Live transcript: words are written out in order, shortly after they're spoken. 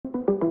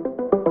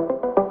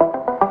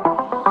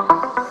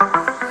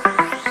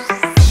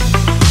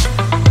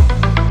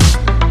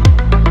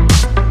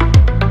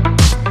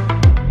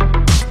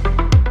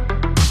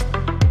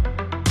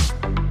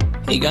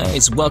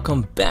guys,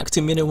 welcome back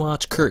to Minute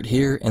Watch. Kurt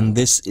here, and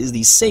this is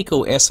the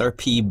Seiko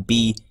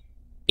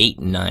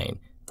SRPB89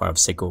 part of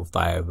Seiko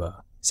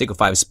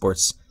 5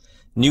 Sports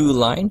new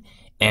line.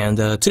 And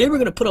today we're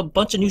gonna put a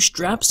bunch of new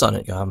straps on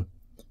it.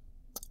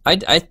 I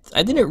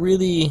didn't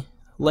really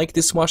like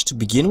this watch to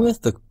begin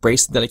with. The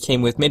bracelet that it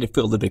came with made it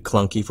feel a little bit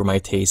clunky for my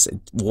taste.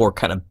 It wore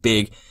kind of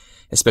big,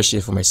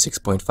 especially for my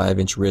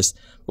 6.5-inch wrist.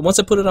 But once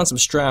I put it on some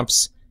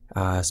straps,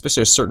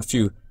 especially a certain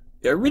few,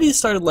 I really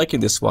started liking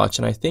this watch,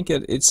 and I think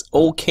it's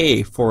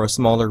okay for a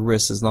smaller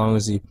wrist as long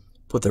as you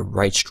put the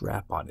right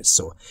strap on it.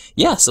 So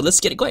yeah, so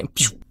let's get it going.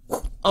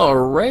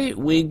 Alright,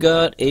 we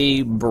got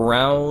a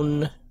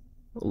brown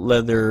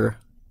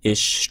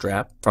leather-ish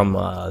strap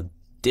from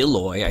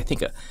Diloy. I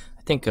think a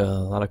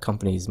lot of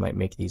companies might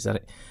make these. This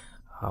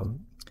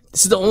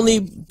is the only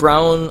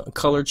brown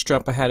colored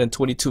strap I had in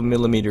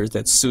 22mm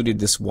that suited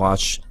this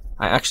watch.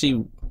 I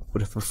actually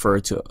would have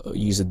preferred to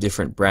use a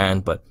different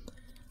brand, but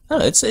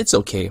it's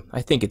okay.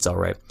 I think it's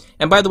alright.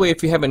 And by the way,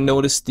 if you haven't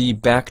noticed, the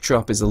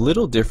backdrop is a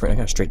little different. I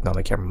gotta straighten out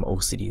my camera. My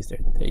OCD is there.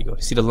 There you go.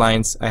 See the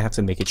lines? I have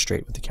to make it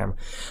straight with the camera.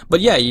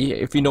 But yeah,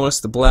 if you notice,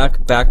 the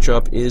black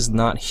backdrop is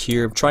not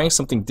here. I'm trying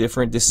something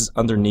different. This is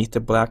underneath the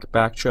black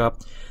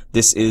backdrop.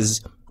 This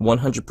is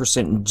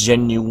 100%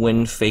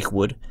 genuine fake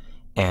wood.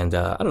 And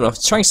I don't know, I'm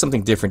trying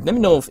something different. Let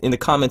me know in the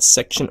comments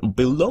section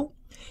below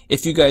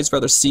if you guys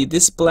rather see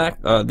this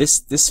black,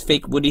 this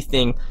fake woody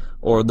thing,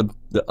 or the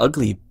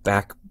ugly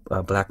black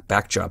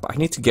backdrop. I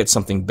need to get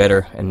something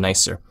better and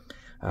nicer,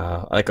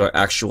 like our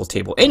actual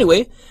table.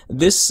 Anyway,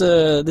 this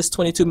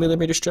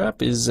 22mm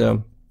strap is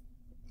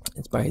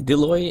it's by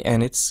Diloy,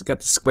 and it's got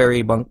the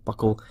square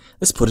buckle.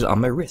 Let's put it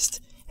on my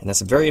wrist, and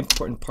that's a very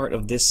important part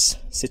of this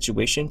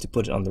situation, to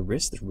put it on the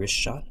wrist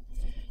shot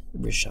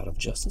of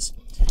justice.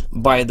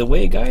 By the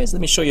way, guys,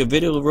 let me show you a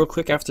video real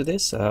quick after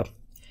this.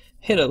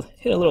 Hit a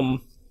little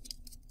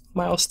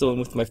milestone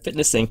with my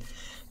fitness thing.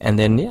 And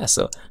then yeah,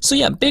 so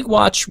yeah, big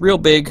watch, real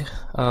big.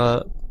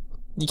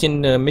 You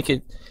can make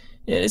it.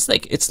 It's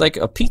like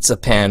a pizza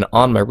pan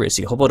on my wrist.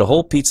 You can put a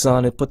whole pizza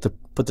on it, put the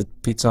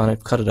pizza on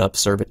it, cut it up,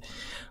 serve it.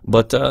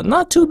 But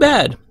not too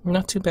bad,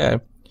 not too bad.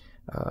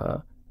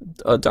 A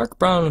dark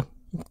brown,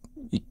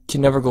 you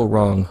can never go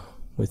wrong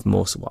with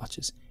most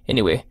watches.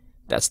 Anyway,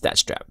 that's that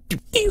strap.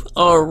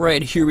 All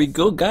right, here we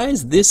go,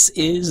 guys. This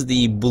is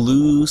the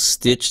blue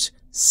stitched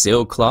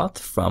sailcloth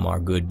from our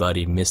good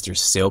buddy Mr.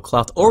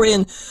 Sailcloth, or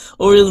in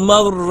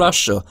Mother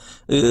Russia,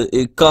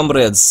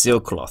 comrade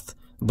Sailcloth.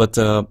 But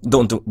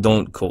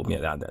don't quote me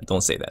on that.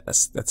 Don't say that.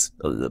 That's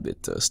a little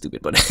bit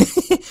stupid. But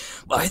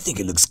but I think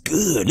it looks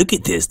good. Look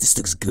at this. This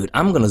looks good.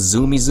 I'm gonna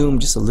zoom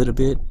just a little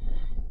bit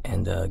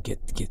and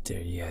get there.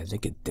 Yeah,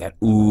 look at that.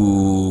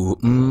 Ooh.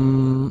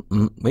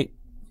 Wait.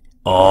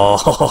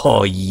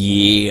 Oh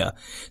yeah.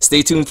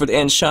 Stay tuned for the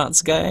end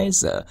shots,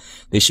 guys.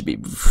 They should be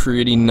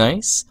pretty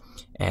nice.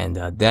 And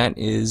that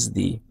is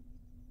the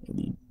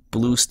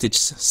blue stitched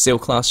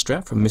sailcloth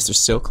strap from Mr.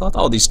 Sailcloth.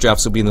 All these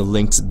straps will be in the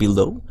links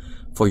below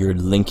for your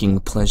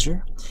linking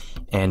pleasure.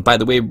 And by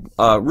the way,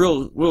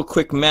 real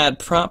quick mad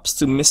props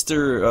to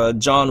Mr.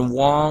 John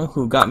Wong,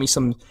 who got me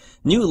some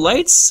new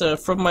lights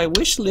from my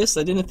wish list.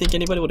 I didn't think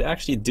anybody would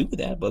actually do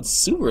that, but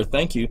super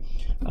thank you.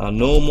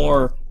 No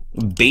more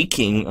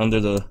baking under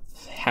the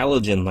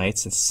halogen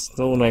lights. It's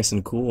so nice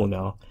and cool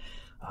now.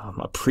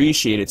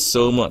 Appreciate it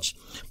so much.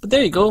 But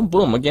there you go,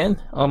 boom,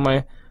 again on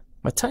my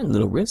tiny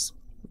little wrist.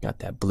 Got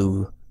that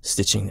blue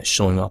stitching that's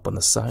showing up on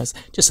the sides.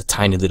 Just a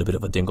tiny little bit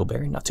of a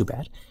dingleberry, not too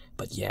bad.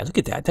 But yeah, look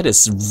at that. That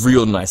is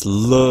real nice.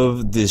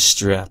 Love this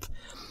strap.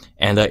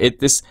 And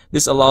this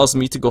allows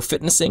me to go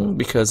fitnessing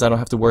because I don't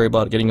have to worry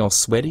about getting all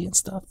sweaty and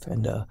stuff.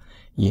 And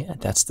yeah,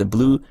 that's the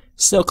blue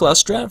sailcloth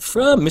strap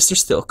from Mr.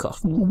 Sailcloth.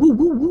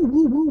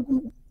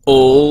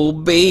 Oh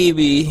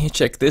baby,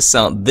 check this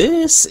out.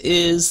 This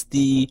is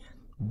the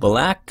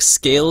black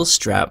scale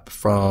strap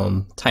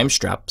from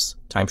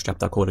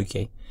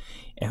timstrap.co.uk,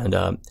 and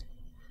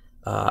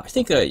I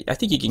think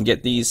you can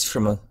get these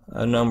from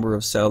a number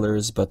of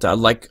sellers, but I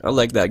like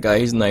that guy.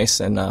 He's nice,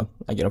 and I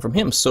get them from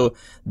him. So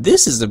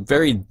this is a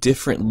very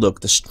different look.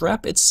 The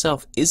strap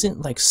itself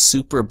isn't like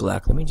super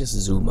black. Let me just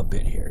zoom a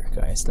bit here,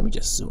 guys. Let me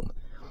just zoom.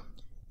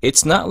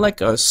 It's not like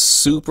a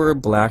super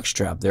black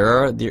strap. There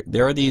are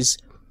these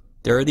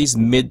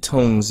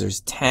mid-tones.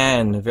 There's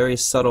tan, very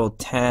subtle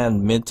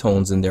tan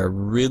mid-tones in there. I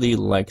really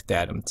like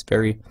that. It's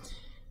very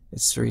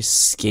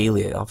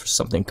scaly. It offers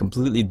something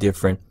completely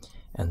different,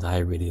 and I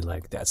really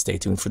like that. Stay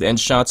tuned for the end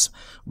shots.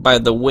 By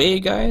the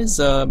way, guys,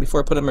 before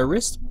I put it on my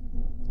wrist,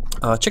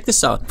 check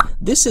this out.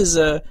 This is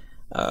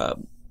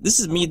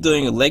me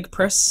doing a leg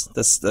press.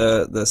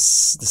 The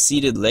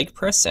seated leg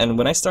press. And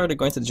when I started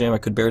going to the gym, I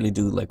could barely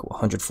do like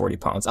 140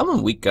 pounds. I'm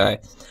a weak guy,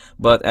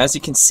 but as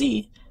you can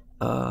see,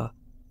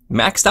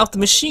 maxed out the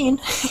machine.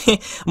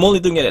 I'm only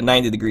doing it at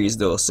 90 degrees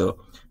though, so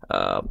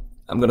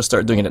I'm gonna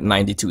start doing it at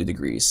 92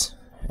 degrees,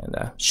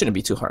 and shouldn't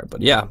be too hard.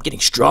 But yeah, I'm getting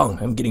strong.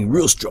 I'm getting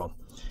real strong.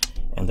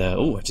 And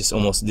oh, I just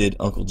almost did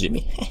Uncle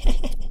Jimmy.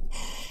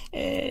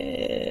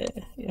 Yeah,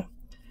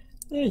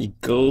 there you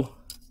go.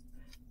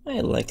 I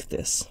like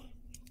this.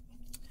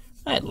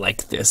 I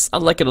like this. I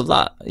like it a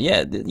lot.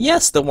 Yeah,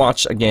 yes, the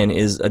watch again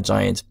is a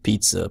giant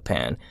pizza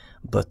pan,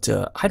 but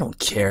I don't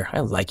care.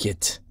 I like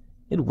it.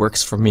 It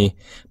works for me.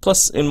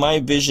 Plus, in my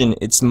vision,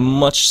 it's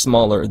much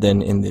smaller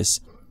than in this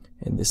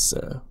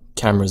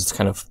camera's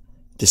kind of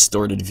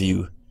distorted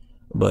view.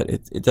 But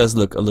it does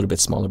look a little bit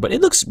smaller. But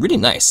it looks really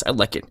nice. I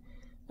like it.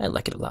 I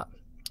like it a lot.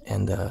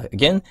 And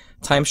again,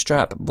 time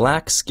strap,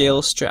 black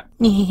scale strap.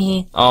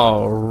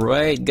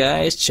 Alright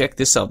guys, check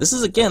this out. This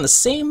is again the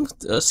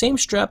same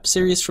strap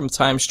series from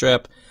Time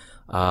Strap,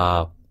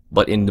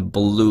 but in the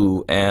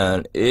blue,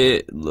 and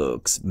it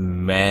looks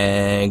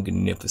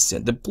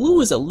magnificent. The blue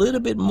is a little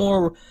bit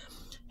more,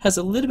 has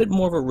a little bit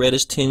more of a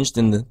reddish tinge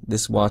than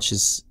this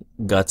watch's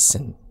guts,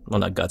 and well,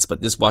 not guts,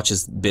 but this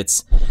watch's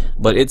bits,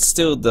 but it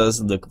still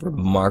does look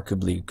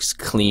remarkably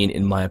clean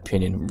in my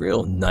opinion.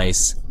 Real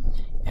nice.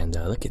 And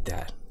look at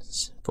that.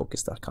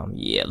 Focus.com.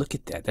 Yeah, look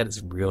at that. That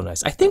is real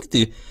nice. I think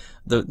the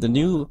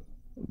new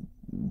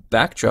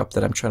backdrop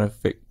that I'm trying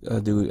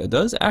to do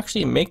does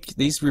actually make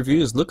these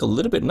reviews look a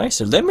little bit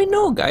nicer. Let me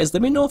know, guys.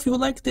 Let me know if you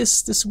like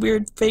this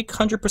weird fake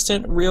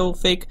 100% real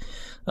fake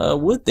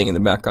wood thing in the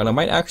background. I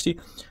might actually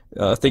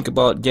think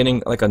about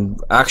getting like an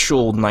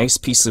actual nice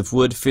piece of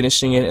wood,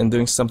 finishing it, and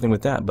doing something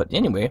with that. But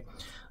anyway,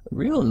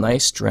 real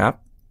nice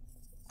strap,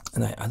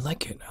 and I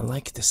like it. I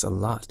like this a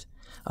lot.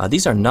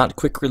 These are not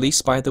quick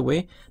release, by the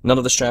way. None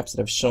of the straps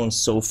that I've shown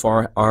so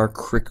far are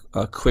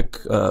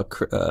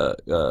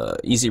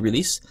easy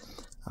release.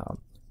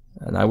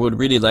 And I would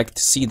really like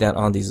to see that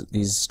on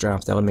these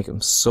straps. That would make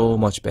them so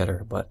much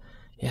better. But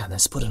yeah,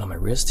 let's put it on my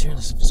wrist here.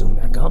 Let's zoom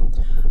back up.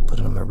 Put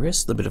it on my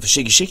wrist. A little bit of a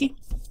shaky.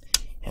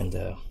 And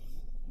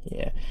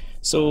yeah.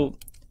 So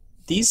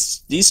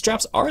these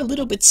straps are a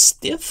little bit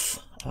stiff.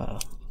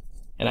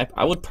 And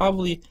I would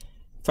probably,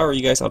 if I were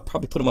you guys, I'd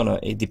probably put them on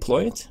a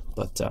deployant.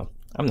 But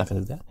I'm not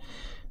gonna do that.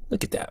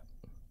 Look at that.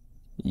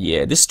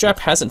 Yeah, this strap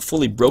hasn't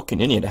fully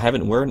broken in yet. I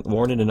haven't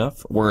worn it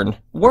enough. I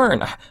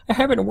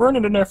haven't worn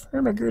it enough.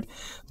 Oh my god.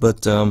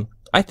 But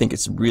I think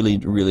it's really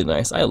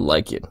nice. I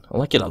like it. I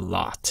like it a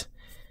lot.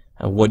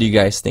 What do you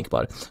guys think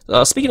about it?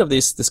 Speaking of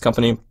this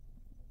company,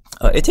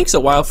 it takes a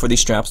while for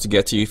these straps to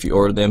get to you if you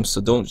order them.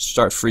 So don't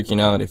start freaking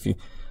out if you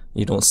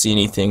don't see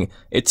anything.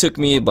 It took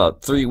me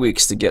about 3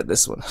 weeks to get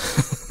this one.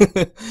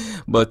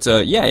 But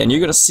yeah, and you're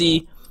gonna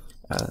see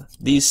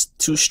these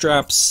two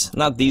straps,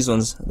 not these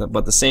ones,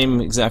 but the same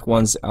exact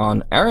ones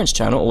on Aaron's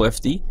channel,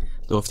 OFD,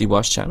 the OFD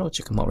Watch channel.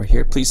 Check him out right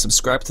here. Please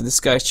subscribe to this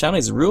guy's channel.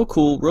 He's real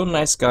cool, real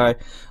nice guy.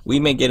 We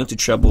may get into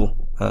trouble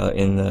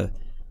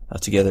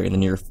together in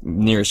the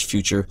nearest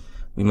future.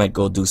 We might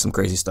go do some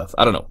crazy stuff.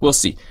 I don't know. We'll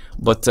see.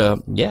 But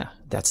yeah,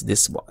 that's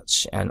this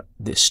watch and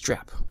this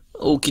strap.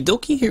 Okie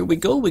dokie, here we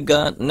go. We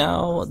got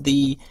now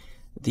the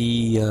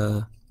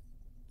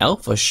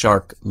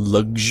AlphaShark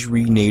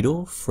luxury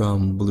nato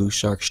from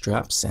BluShark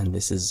straps, and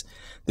this is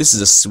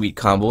a sweet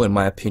combo in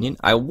my opinion.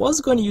 I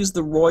was going to use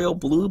the royal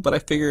blue, but I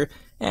figure,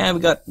 we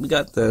got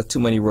the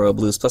too many royal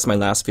blues. Plus my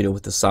last video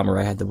with the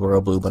samurai had the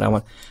royal blue, but I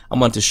want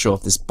to show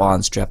off this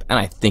bond strap, and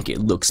I think it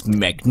looks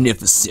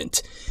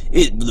magnificent.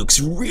 It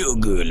looks real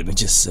good. Let me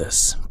just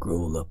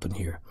scroll up in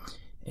here,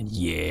 and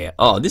yeah,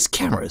 oh, this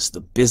camera is the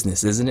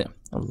business, isn't it?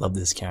 I love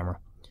this camera.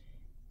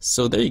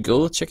 So there you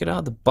go. Check it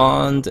out, the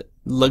Bond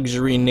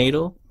luxury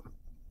nato.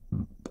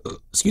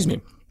 Excuse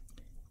me,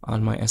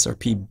 on my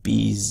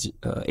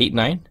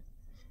SRPB89.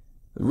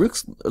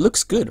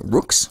 Looks good.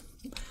 Rooks.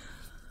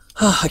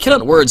 I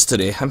cannot words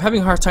today. I'm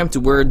having a hard time to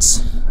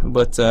words,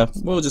 but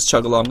we'll just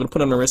chug along. I'm gonna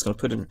put it on my wrist. I'm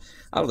gonna put it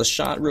out of the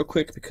shot real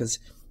quick because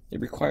it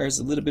requires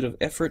a little bit of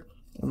effort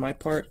on my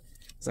part,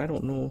 because I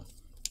don't know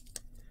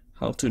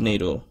how to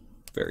nato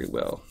very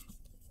well.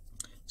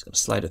 Just gonna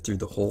slide it through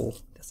the hole.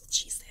 That's what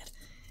she said.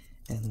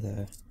 And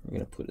we're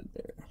gonna put it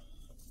there.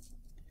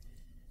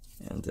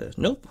 And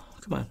nope,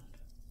 come on.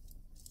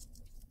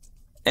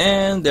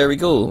 And there we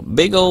go.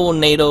 Big ol'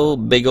 nato,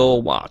 big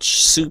ol'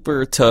 watch.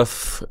 Super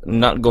tough,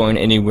 not going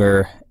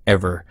anywhere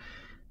ever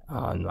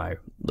on my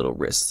little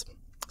wrist.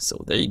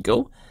 So there you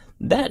go.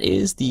 That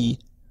is the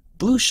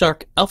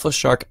BluShark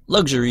AlphaShark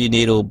luxury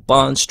nato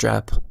bond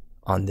strap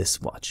on this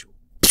watch.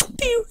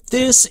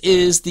 This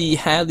is the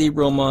Hadley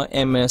Roma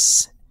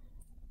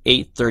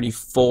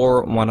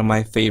MS834, one of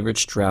my favorite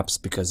straps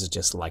because it's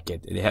just like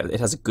it. It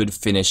has a good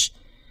finish.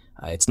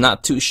 It's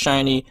not too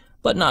shiny,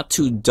 but not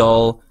too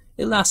dull.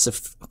 It lasts a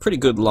pretty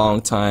good long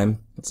time.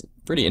 It's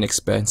pretty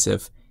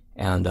inexpensive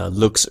and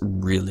looks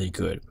really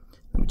good.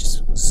 Let me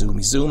just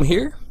zoom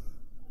here.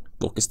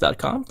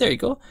 Focus.com. There you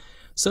go.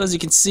 So as you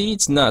can see,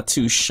 it's not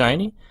too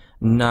shiny,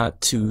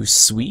 not too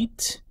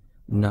sweet,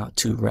 not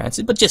too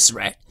rancid, but just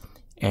right.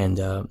 And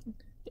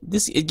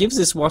it gives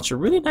this watch a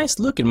really nice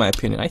look, in my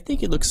opinion. I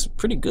think it looks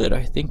pretty good.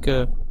 I think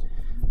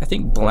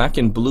black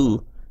and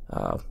blue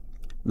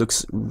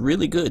looks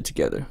really good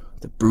together.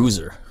 The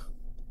bruiser,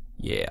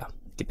 yeah,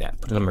 look at that.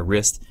 Put it on my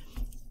wrist.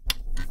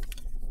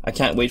 I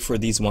can't wait for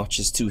these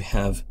watches to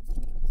have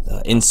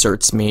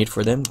inserts made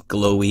for them,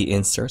 glowy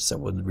inserts. I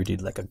would really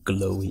like a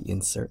glowy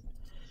insert.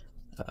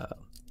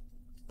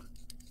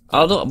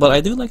 Although, but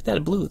I do like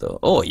that blue though.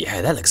 Oh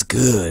yeah, that looks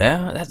good.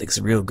 Huh? That looks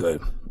real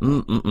good.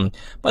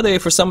 By the way,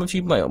 for some of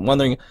you might be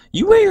wondering,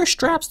 you wear your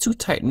straps too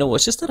tight. No,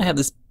 it's just that I have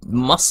this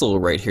muscle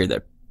right here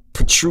that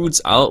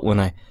protrudes out when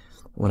I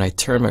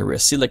turn my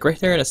wrist. See, like right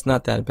there, that's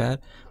not that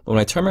bad. But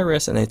when I turn my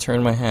wrist and I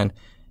turn my hand,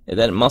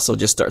 that muscle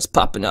just starts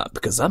popping out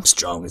because I'm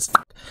strong as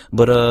fuck.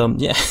 But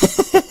yeah,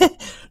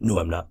 no,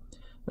 I'm not.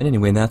 But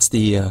anyway, that's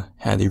the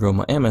Hadley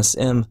Roma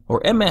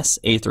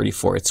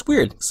MS834. It's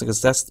weird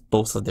because that's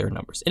both of their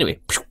numbers.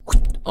 Anyway,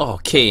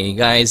 okay,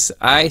 guys,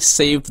 I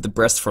saved the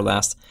breast for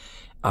last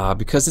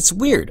because it's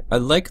weird. I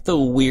like the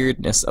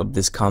weirdness of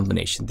this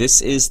combination.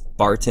 This is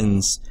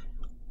Barton's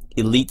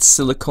Elite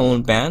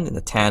silicone band in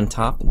the tan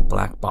top and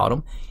black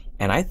bottom,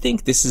 and I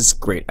think this is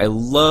great. I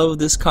love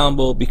this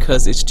combo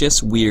because it's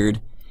just weird,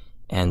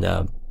 and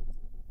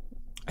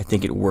I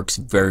think it works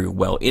very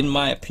well in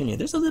my opinion.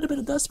 There's a little bit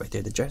of dust right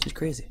there that drives me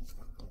crazy.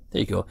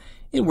 There you go.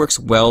 It works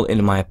well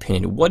in my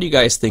opinion. What do you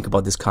guys think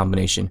about this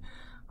combination?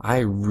 I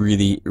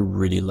really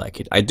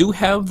like it. I do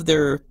have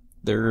their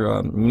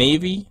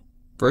navy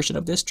version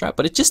of this strap,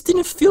 but it just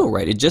didn't feel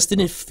right. It just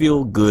didn't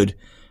feel good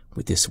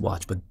with this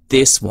watch. But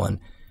this one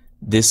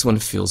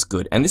feels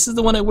good, and this is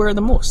the one I wear the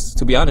most.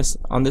 To be honest,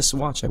 on this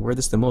watch, I wear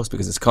this the most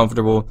because it's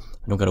comfortable.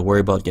 I don't got to worry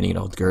about getting it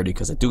all dirty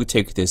because I do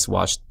take this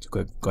watch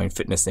to going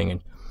fitnessing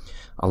and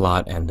a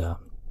lot, and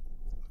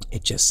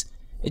it just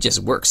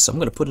works. So I'm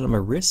gonna put it on my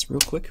wrist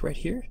real quick right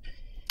here,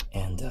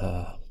 and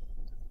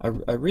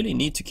I really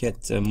need to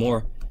get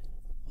more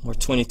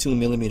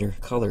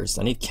 22mm colors.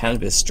 I need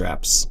canvas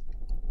straps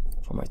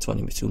for my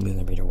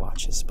 22mm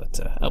watches, but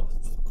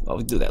I'll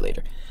do that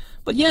later.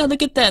 But yeah,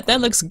 look at that.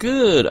 That looks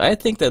good. I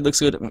think that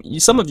looks good.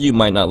 Some of you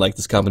might not like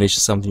this combination.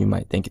 Some of you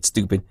might think it's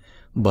stupid,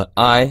 but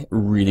I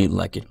really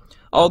like it.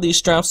 All these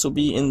straps will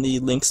be in the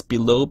links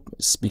below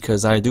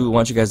because I do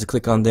want you guys to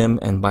click on them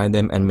and buy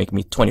them and make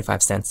me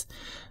 25 cents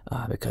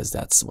because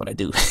that's what I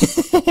do.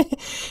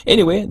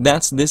 Anyway,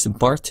 that's this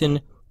Barton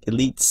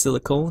Elite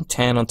silicone,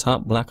 tan on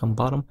top, black on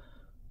bottom.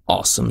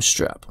 Awesome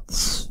strap.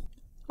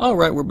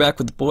 Alright, we're back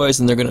with the boys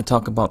and they're going to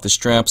talk about the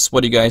straps.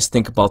 What do you guys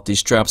think about these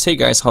straps? Hey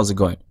guys, how's it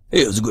going?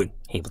 Hey, how's it good?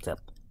 Hey, what's up?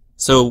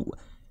 So,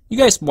 you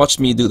guys watched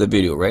me do the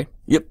video, right?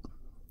 Yep.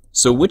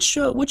 So which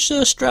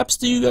straps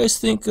do you guys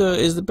think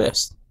is the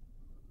best?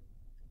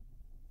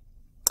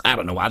 I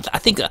don't know. I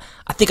think I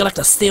like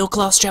the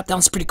sailcloth strap. That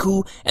one's pretty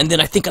cool. And then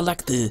I think I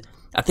like the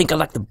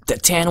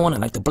tan one. I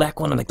like the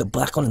black one. I like the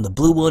black one and the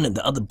blue one and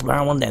the other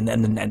brown one and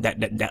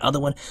that other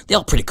one. They're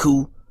all pretty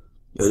cool.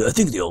 I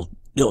think they're all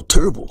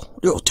terrible.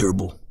 They're all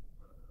terrible.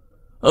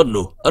 I don't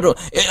know. I don't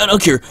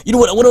care. You know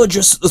what? I want to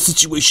address the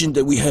situation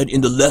that we had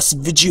in the last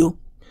video.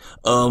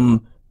 I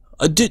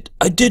did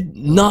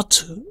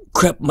not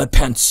crap my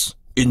pants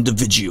in the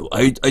video.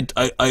 I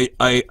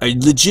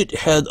legit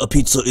had a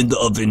pizza in the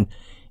oven,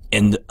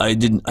 and I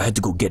had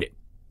to go get it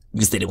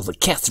because then it was a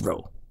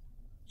casserole.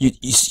 You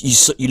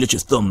let your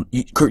thumb.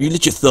 Kurt, you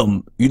let your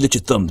thumb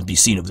be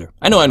seen over there.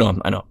 I know.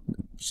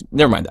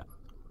 Never mind that.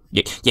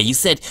 Yeah, you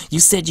said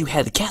you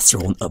had a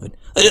casserole in the oven.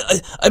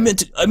 I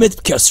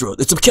meant casserole.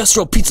 It's a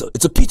casserole pizza.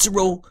 It's a pizza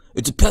roll.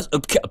 It's a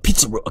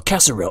pizza roll. A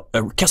casserole.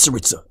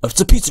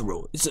 It's a pizza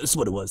roll. It's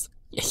what it was.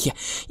 Yeah.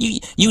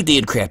 You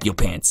did crap your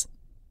pants.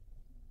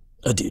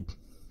 I did.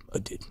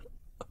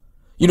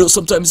 You know,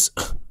 sometimes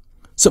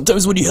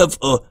when you have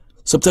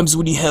something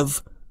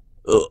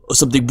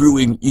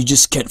brewing, you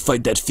just can't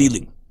fight that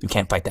feeling. You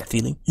can't fight that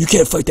feeling. You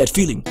can't fight that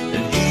feeling.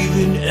 And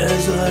even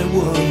as I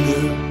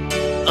wonder,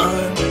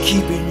 I'm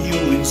keeping you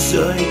in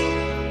sight.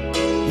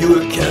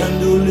 You're a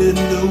candle in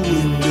the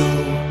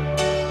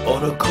window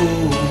on a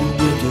cold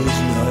winter's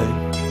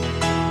night,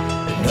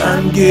 and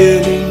I'm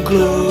getting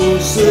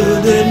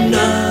closer than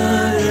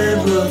I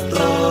ever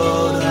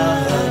thought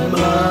I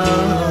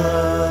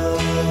might,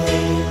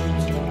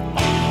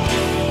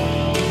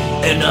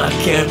 and I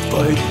can't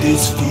fight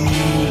this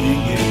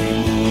feeling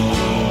anymore.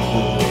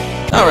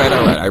 Alright,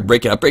 I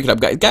break it up,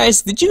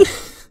 guys. Did you?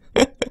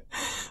 I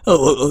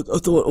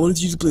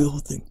wanted you to play the whole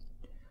thing.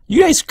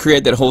 You guys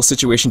created that whole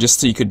situation just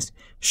so you could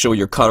show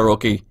your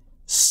karaoke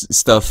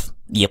stuff.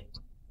 Yep.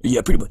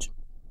 Yeah, pretty much.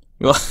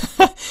 Well,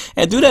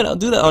 and do that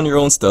on your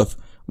own stuff.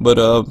 But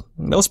that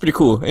was pretty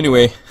cool.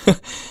 Anyway,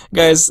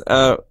 guys,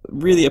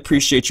 really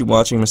appreciate you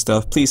watching my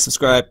stuff. Please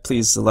subscribe.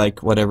 Please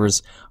like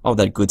whatever's all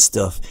that good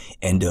stuff.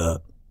 And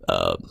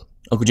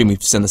Uncle Jimmy,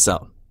 send this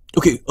out.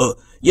 Okay.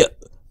 Yeah.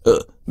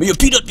 May your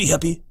peanut be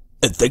happy.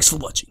 And thanks for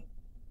watching.